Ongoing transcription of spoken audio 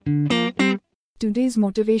Today's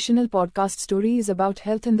motivational podcast story is about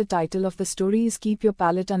health, and the title of the story is Keep Your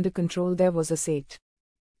Palate Under Control. There was a Seth.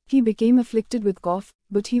 He became afflicted with cough,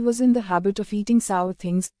 but he was in the habit of eating sour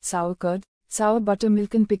things, sour curd, sour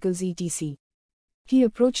buttermilk and pickles etc. He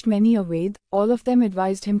approached many a Ved, all of them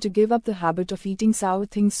advised him to give up the habit of eating sour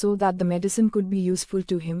things so that the medicine could be useful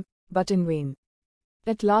to him, but in vain.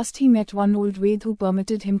 At last he met one old Ved who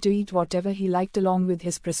permitted him to eat whatever he liked along with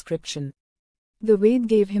his prescription. The Ved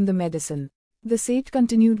gave him the medicine. The Seth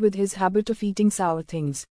continued with his habit of eating sour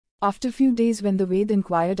things. After few days, when the Ved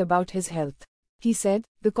inquired about his health, he said,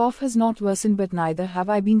 "The cough has not worsened, but neither have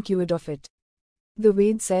I been cured of it." The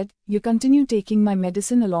Ved said, "You continue taking my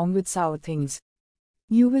medicine along with sour things.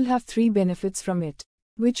 You will have 3 benefits from it."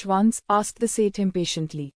 "Which ones?" asked the Seth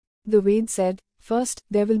impatiently. The Ved said, "First,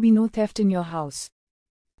 there will be no theft in your house.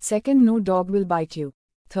 Second, no dog will bite you.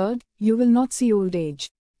 Third, you will not see old age."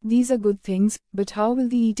 "These are good things, but how will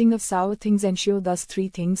the eating of sour things ensure those 3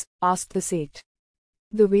 things?" asked the Seth.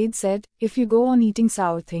 The Ved said, "If you go on eating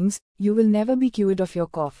sour things, you will never be cured of your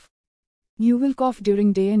cough. You will cough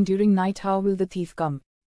during day and during night. How will the thief come?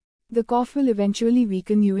 The cough will eventually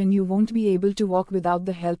weaken you and you won't be able to walk without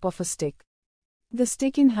the help of a stick. The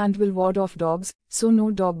stick in hand will ward off dogs, so no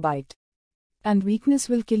dog bite. And weakness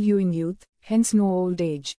will kill you in youth, hence no old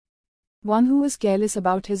age. One who is careless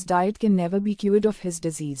about his diet can never be cured of his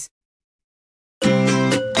disease."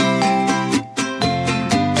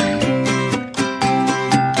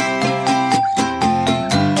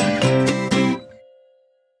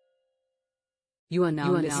 You are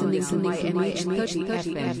now listening to my NH30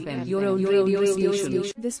 FM, your own radio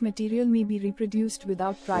station. This material may be reproduced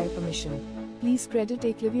without prior permission. Please credit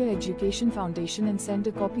Eclavier Education Foundation and send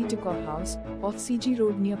a copy to Core House, off CG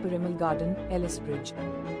Road near Parimal Garden, Ellis Bridge,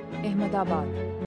 Ahmedabad.